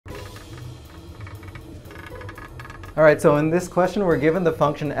All right, so in this question, we're given the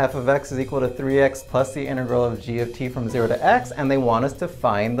function f of x is equal to 3x plus the integral of g of t from 0 to x, and they want us to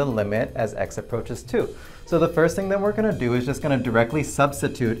find the limit as x approaches 2. So the first thing that we're going to do is just going to directly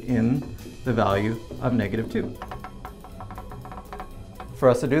substitute in the value of -2. For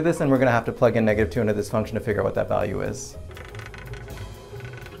us to do this, then we're going to have to plug in -2 into this function to figure out what that value is.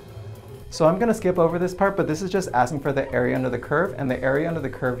 So I'm going to skip over this part, but this is just asking for the area under the curve, and the area under the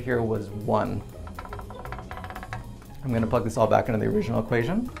curve here was 1. I'm going to plug this all back into the original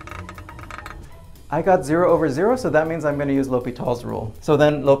equation. I got 0 over 0, so that means I'm going to use L'Hopital's rule. So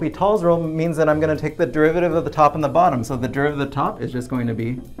then L'Hopital's rule means that I'm going to take the derivative of the top and the bottom. So the derivative of the top is just going to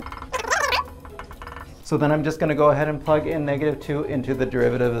be... So then I'm just going to go ahead and plug in -2 into the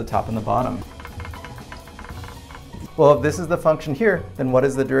derivative of the top and the bottom. Well, if this is the function here, then what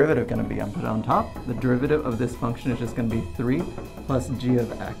is the derivative going to be? I'm put it on top. The derivative of this function is just going to be 3 plus g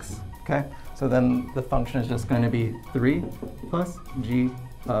of x. Okay? So then the function is just going to be 3 plus g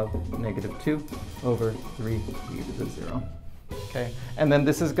of -2 over 3e to the 0. Okay? And then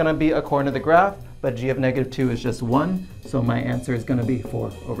this is going to be according to the graph, but g of -2 is just 1, so my answer is going to be 4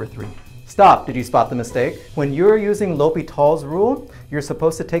 over 3. Stop! Did you spot the mistake? When you're using L'Hopital's rule, you're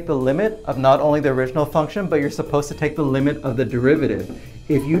supposed to take the limit of not only the original function, but you're supposed to take the limit of the derivative.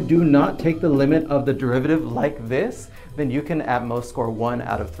 If you do not take the limit of the derivative like this, then you can at most score 1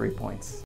 out of 3 points.